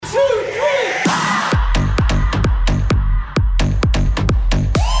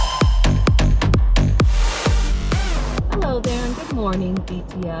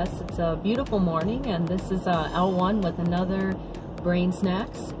Yes, it's a beautiful morning, and this is L1 with another Brain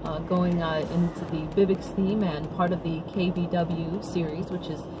Snacks going into the Bibics theme and part of the KBW series, which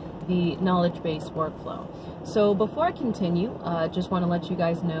is the knowledge-based workflow. So before I continue, just want to let you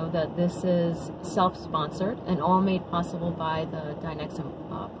guys know that this is self-sponsored and all made possible by the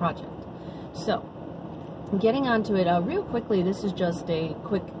Dynexum project. So, getting onto it real quickly, this is just a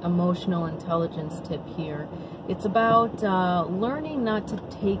quick emotional intelligence tip here. It's about learning not to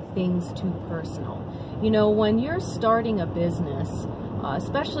take things too personal. You know, when you're starting a business,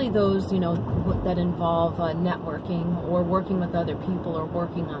 especially those, you know, that involve networking or working with other people or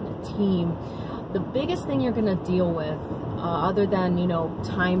working on a team, the biggest thing you're going to deal with, other than, you know,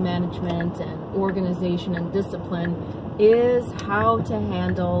 time management and organization and discipline, is how to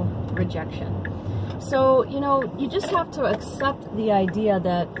handle rejection. So, you know, you just have to accept the idea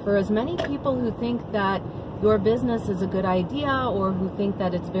that for as many people who think that your business is a good idea or who think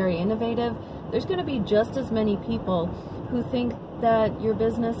that it's very innovative, there's going to be just as many people who think that your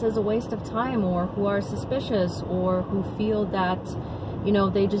business is a waste of time, or who are suspicious, or who feel that, you know,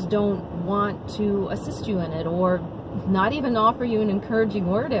 they just don't want to assist you in it, or not even offer you an encouraging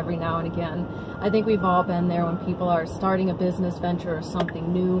word every now and again. I think we've all been there when people are starting a business venture or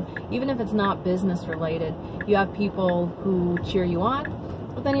something new, even if it's not business related. You have people who cheer you on,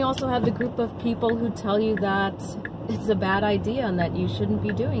 but then you also have the group of people who tell you that it's a bad idea and that you shouldn't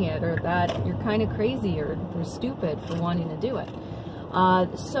be doing it, or that you're kind of crazy or stupid for wanting to do it.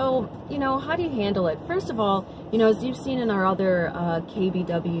 So, you know, how do you handle it? First of all, you know, as you've seen in our other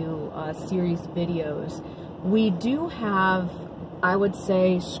KBW series videos, we do have, I would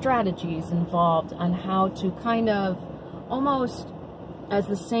say, strategies involved on how to kind of almost, as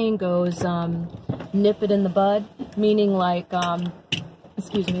the saying goes, nip it in the bud, meaning like,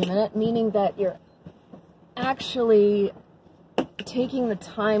 excuse me a minute, meaning that you're actually taking the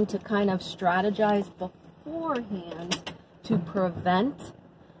time to kind of strategize beforehand to prevent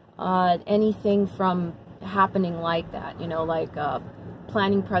anything from happening like that, you know, like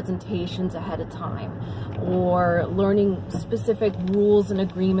planning presentations ahead of time, or learning specific rules and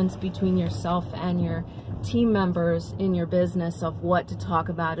agreements between yourself and your team members in your business of what to talk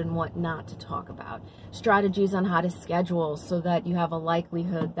about and what not to talk about. Strategies on how to schedule so that you have a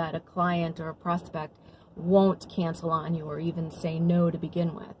likelihood that a client or a prospect won't cancel on you or even say no to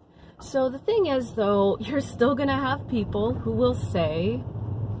begin with. So the thing is, though, you're still going to have people who will say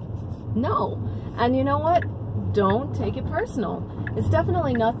no. And you know what? Don't take it personal. It's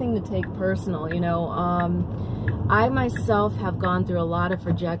definitely nothing to take personal, you know. I myself have gone through a lot of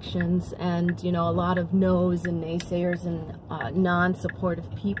rejections and, you know, a lot of no's and naysayers and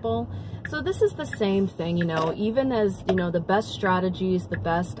non-supportive people. So this is the same thing, you know, even as, you know, the best strategies, the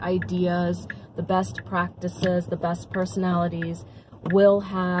best ideas, the best practices, the best personalities will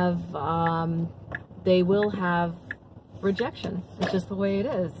have, they will have rejection. It's just the way it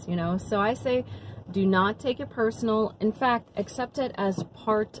is, you know. So I say, do not take it personal. In fact, accept it as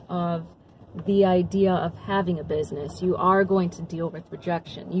part of the idea of having a business. You are going to deal with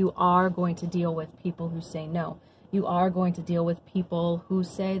rejection. You are going to deal with people who say no. You are going to deal with people who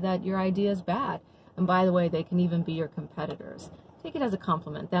say that your idea is bad. And by the way, they can even be your competitors. Take it as a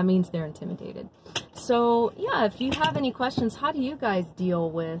compliment. That means they're intimidated. So yeah, if you have any questions, how do you guys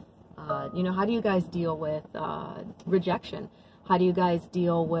deal with, you know, how do you guys deal with rejection? How do you guys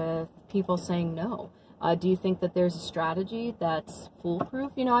deal with people saying no? Do you think that there's a strategy that's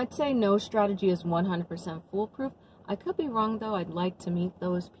foolproof? You know, I'd say no strategy is 100% foolproof. I could be wrong, though. I'd like to meet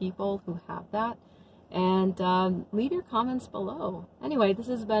those people who have that. And leave your comments below. Anyway, this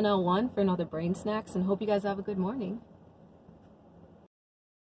has been L1 for another Brain Snacks, and hope you guys have a good morning.